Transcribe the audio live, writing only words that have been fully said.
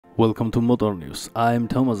Welcome to Motor News. I am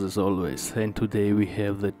Thomas as always, and today we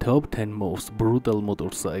have the top 10 most brutal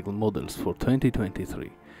motorcycle models for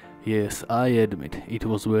 2023. Yes, I admit it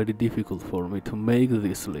was very difficult for me to make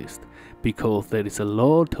this list because there is a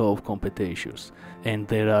lot of competitions and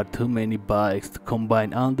there are too many bikes to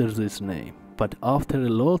combine under this name. But after a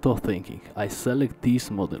lot of thinking, I select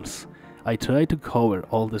these models. I try to cover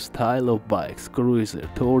all the style of bikes: cruiser,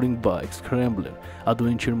 touring bike, scrambler,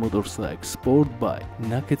 adventure motorcycle, sport bike,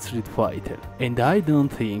 naked street fighter, and I don't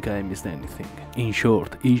think I missed anything. In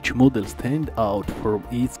short, each model stands out from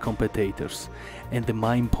its competitors, and the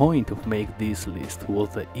main point of making this list was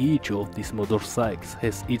that each of these motorcycles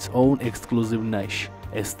has its own exclusive niche,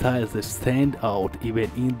 a style that stands out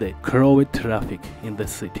even in the crowded traffic in the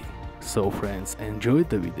city. So friends, enjoy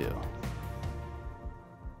the video.